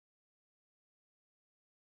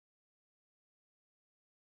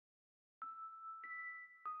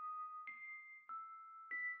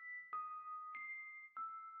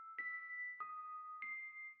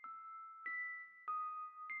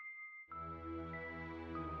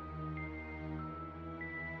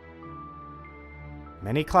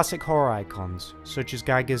Many classic horror icons, such as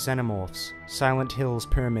Giger's xenomorphs, Silent Hill's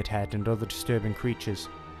Pyramid Head and other disturbing creatures,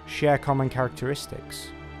 share common characteristics.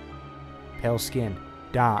 Pale skin,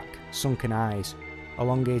 dark, sunken eyes,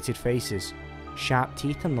 elongated faces, sharp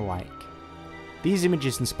teeth and the like. These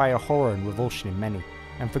images inspire horror and revulsion in many,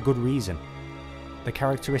 and for good reason. The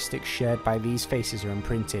characteristics shared by these faces are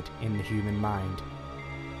imprinted in the human mind.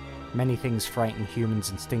 Many things frighten humans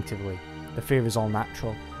instinctively. The fear is all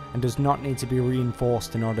natural, and does not need to be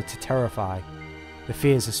reinforced in order to terrify. The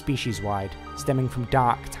fears are species-wide, stemming from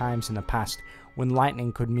dark times in the past, when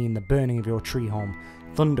lightning could mean the burning of your tree home,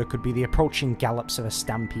 thunder could be the approaching gallops of a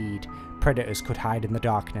stampede, predators could hide in the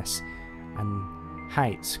darkness, and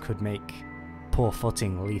heights could make poor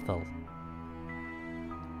footing lethal.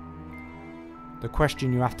 The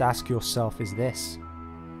question you have to ask yourself is this: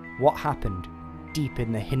 what happened deep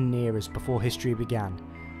in the hidden eras before history began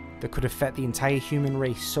that could affect the entire human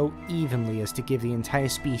race so evenly as to give the entire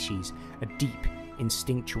species a deep,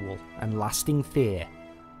 instinctual, and lasting fear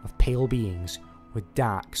of pale beings with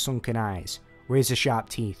dark, sunken eyes, razor-sharp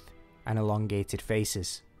teeth, and elongated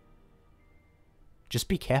faces? Just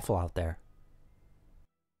be careful out there.